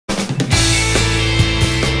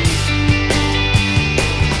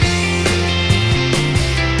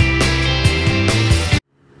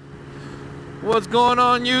What's going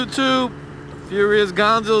on, YouTube? Furious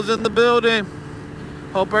Gonzo's in the building.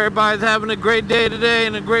 Hope everybody's having a great day today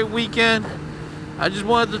and a great weekend. I just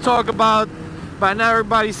wanted to talk about, by now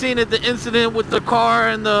everybody's seen it, the incident with the car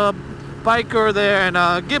and the biker there,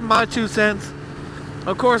 and give my 2 cents.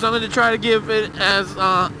 Of course, I'm going to try to give it as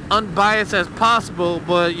unbiased as possible,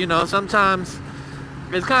 but you know, sometimes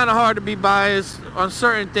it's kind of hard to be biased on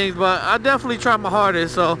certain things, but I definitely try my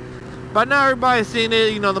hardest. So by now everybody's seen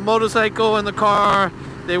it, you know, the motorcycle and the car,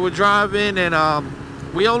 they were driving, and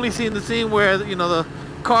we only seen the scene where, you know, the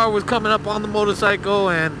car was coming up on the motorcycle,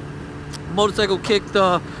 and the motorcycle kicked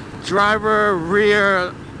the driver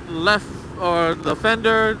rear left, or the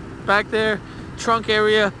fender back there, trunk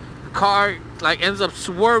area. Car like ends up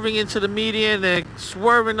swerving into the median and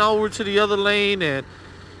swerving over to the other lane, and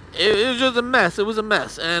it was just a mess. It was a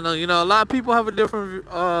mess. And you know, a lot of people have a different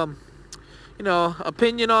you know,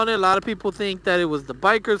 opinion on it. A lot of people think that it was the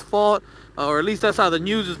biker's fault, or at least that's how the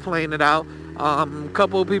news is playing it out. A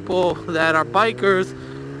couple of people that are bikers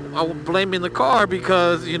are blaming the car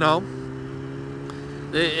because, you know,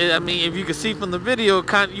 I mean, if you can see from the video,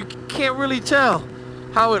 you can't really tell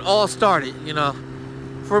how it all started. You know,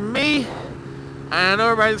 for me, I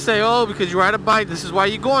know everybody say, oh, because you ride a bike, this is why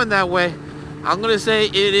you're going that way. I'm gonna say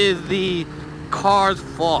it is the car's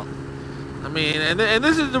fault. I mean, and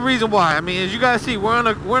this is the reason why. I mean, as you guys see, we're on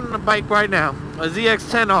a bike right now, a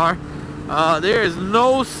ZX-10R. There is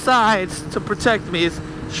no sides to protect me. It's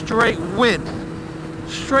straight wind,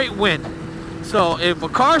 straight wind. So if a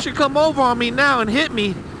car should come over on me now and hit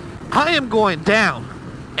me, I am going down,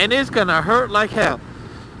 and it's gonna hurt like hell.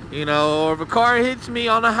 You know, or if a car hits me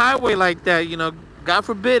on a highway like that, you know, God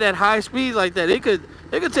forbid, at high speeds like that, it could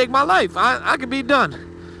take my life. I could be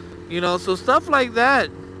done. You know, so stuff like that,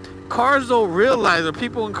 cars don't realize, or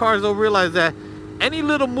people in cars don't realize that any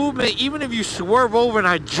little movement, even if you swerve over and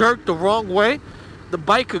I jerk the wrong way, the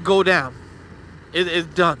bike could go down. It's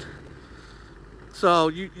done. So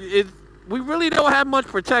we really don't have much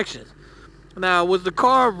protection. Now, was the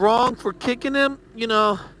car wrong for kicking him? You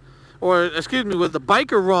know, or excuse me, was the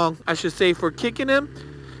biker wrong, I should say, for kicking him?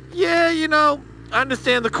 Yeah, you know, I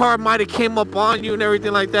understand the car might have came up on you and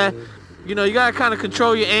everything like that. You know, you gotta kind of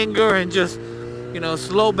control your anger and just, you know,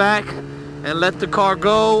 slow back and let the car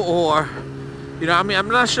go. Or, you know, I mean, I'm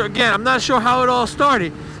not sure, again, I'm not sure how it all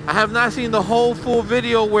started. I have not seen the whole full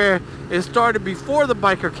video where it started before the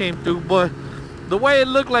biker came through, but the way it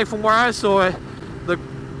looked like from where I saw it, the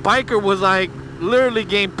biker was like literally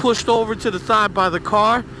getting pushed over to the side by the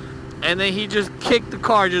car, and then he just kicked the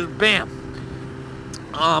car, just bam.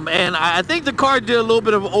 And I think the car did a little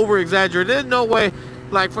bit of over-exaggerate. There's no way,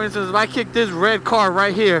 like for instance, if I kick this red car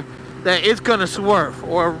right here, that it's gonna swerve,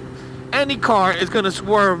 or any car is gonna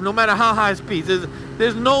swerve no matter how high speeds.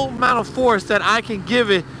 There's no amount of force that I can give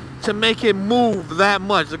it to make it move that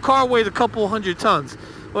much. The car weighs a couple hundred tons.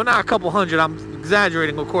 Well, not a couple hundred, I'm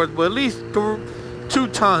exaggerating of course, but at least 2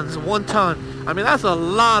 tons, 1 ton. I mean, that's a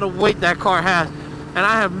lot of weight that car has, and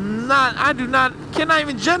I cannot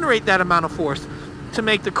even generate that amount of force to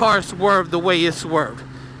make the car swerve the way it swerved.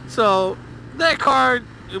 So that car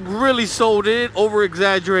really sold it, over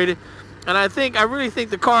exaggerated, and I really think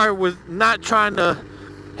the car was not trying to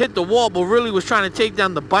hit the wall, but really was trying to take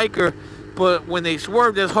down the biker. But when they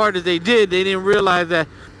swerved as hard as they did, they didn't realize that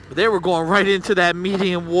they were going right into that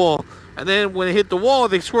median wall. And then when it hit the wall,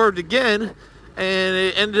 they swerved again, and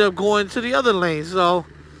it ended up going to the other lane. So,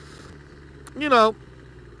 you know,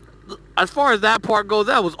 as far as that part goes,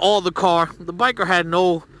 that was all the car. The biker had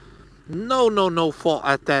no fault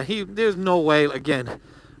at that. There's no way, again,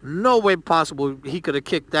 no way possible he could have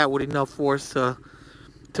kicked that with enough force to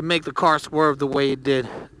make the car swerve the way it did.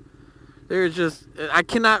 There's just, I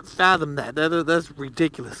cannot fathom that. That's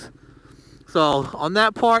ridiculous. So on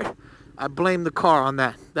that part, I blame the car on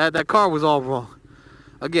that. That car was all wrong.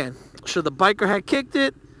 Again, should the biker have kicked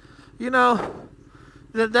it? You know,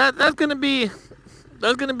 that's gonna be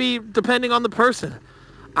depending on the person.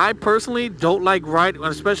 I personally don't like riding,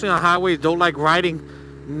 especially on highways, don't like riding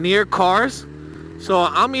near cars. So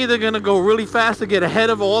I'm either gonna go really fast to get ahead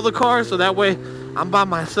of all the cars, so that way I'm by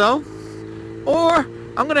myself, or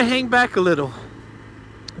I'm gonna hang back a little.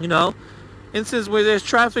 You know, instances where there's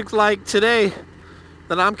traffic like today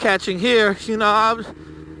that I'm catching here, you know,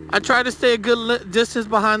 I try to stay a good distance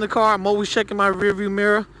behind the car. I'm always checking my rear view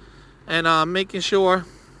mirror and making sure,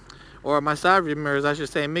 or my side view mirrors I should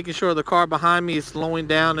say, making sure the car behind me is slowing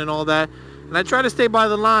down and all that. And I try to stay by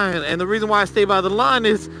the line, and the reason why I stay by the line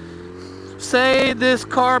is, say this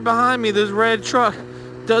car behind me, this red truck,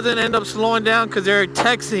 doesn't end up slowing down because they're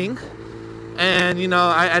texting, and you know,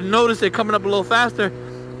 I notice they're coming up a little faster,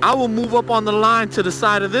 I will move up on the line to the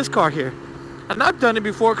side of this car here, And I've done it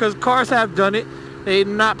before, because cars have done it. They're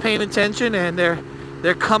not paying attention, and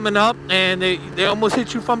they're coming up, and they almost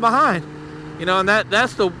hit you from behind. You know, and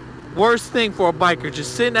that's the worst thing for a biker,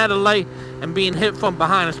 just sitting at a light and being hit from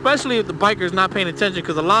behind, especially if the biker's not paying attention,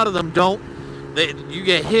 because a lot of them don't. You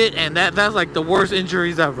get hit, and that's like the worst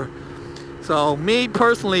injuries ever. So me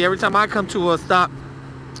personally, every time I come to a stop,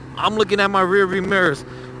 I'm looking at my rear view mirrors,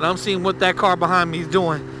 and I'm seeing what that car behind me is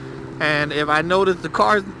doing. And if I notice the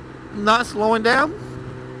car's not slowing down,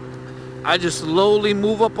 I just slowly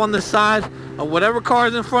move up on the side of whatever car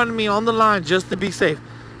is in front of me on the line, just to be safe.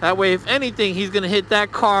 That way, if anything, he's gonna hit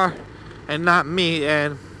that car and not me.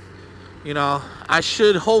 And you know, I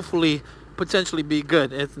should hopefully potentially be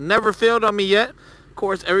good. It's never failed on me yet. Of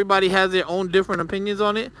course, everybody has their own different opinions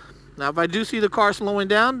on it. Now, if I do see the car slowing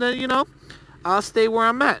down, then, you know, I'll stay where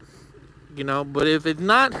I'm at. You know, but if it's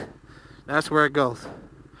not, that's where it goes.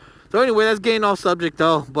 So anyway, that's getting off subject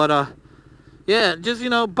though. But yeah, just, you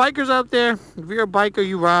know, bikers out there, if you're a biker,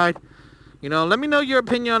 you ride, you know, let me know your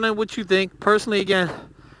opinion on it, what you think. Personally, again,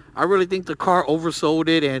 I really think the car oversold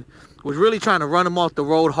it and was really trying to run him off the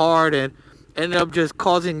road hard, and ended up just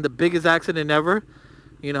causing the biggest accident ever.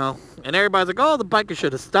 You know, and everybody's like, oh, the biker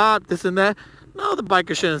should have stopped, this and that. No, the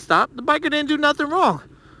biker shouldn't stop. The biker didn't do nothing wrong.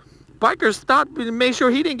 Biker stopped and made sure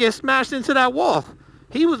he didn't get smashed into that wall.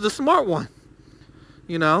 He was the smart one.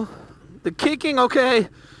 You know, the kicking, okay, a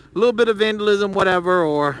little bit of vandalism, whatever,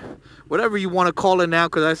 or whatever you want to call it now,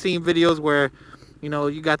 because I've seen videos where, you know,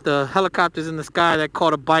 you got the helicopters in the sky that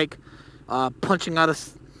caught a bike punching out a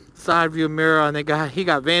side view mirror, and he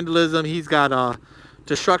got vandalism, he's got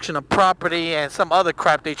destruction of property, and some other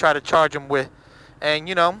crap they try to charge him with. And,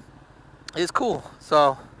 you know, it's cool.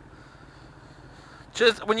 So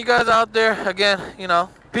just when you guys out there, again, you know,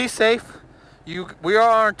 be safe. We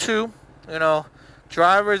are on two, you know,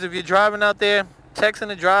 drivers. If you're driving out there,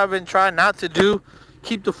 texting and driving, try not to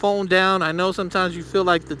keep the phone down. I know sometimes you feel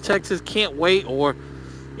like the texts can't wait, or,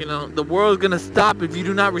 you know, the world's gonna stop if you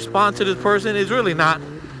do not respond to this person. It's really not.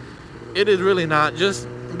 It is really not. Just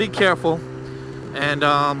be careful. And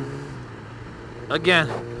again,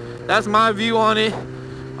 that's my view on it.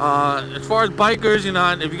 As far as bikers, you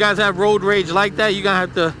know, if you guys have road rage like that, you're gonna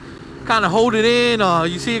have to kind of hold it in.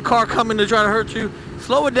 You see a car coming to try to hurt you,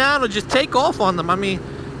 slow it down or just take off on them. I mean,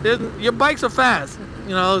 your bikes are fast,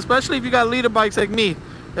 you know, especially if you got leader bikes like me.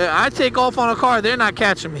 I take off on a car, they're not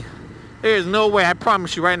catching me. There's no way, I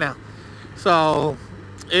promise you right now. So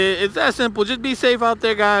it's that simple. Just be safe out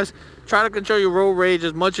there, guys. Try to control your road rage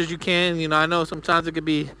as much as you can. You know, I know sometimes it could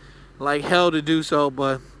be like hell to do so,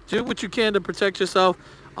 but do what you can to protect yourself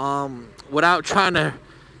without trying to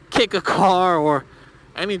kick a car or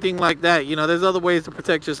anything like that. You know, there's other ways to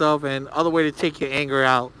protect yourself and other way to take your anger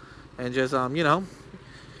out, and just you know,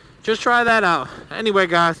 just try that out. Anyway,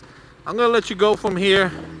 guys, I'm gonna let you go from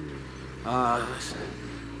here.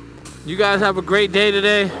 You guys have a great day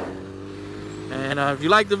today, and if you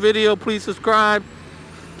like the video, please subscribe,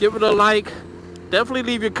 give it a like, definitely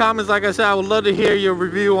leave your comments. Like I said, I would love to hear your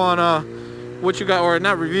review on what you got, or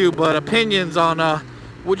not review, but opinions on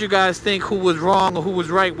what you guys think, who was wrong or who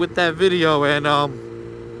was right with that video. And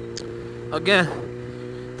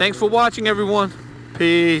again, thanks for watching, everyone.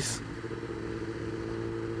 Peace.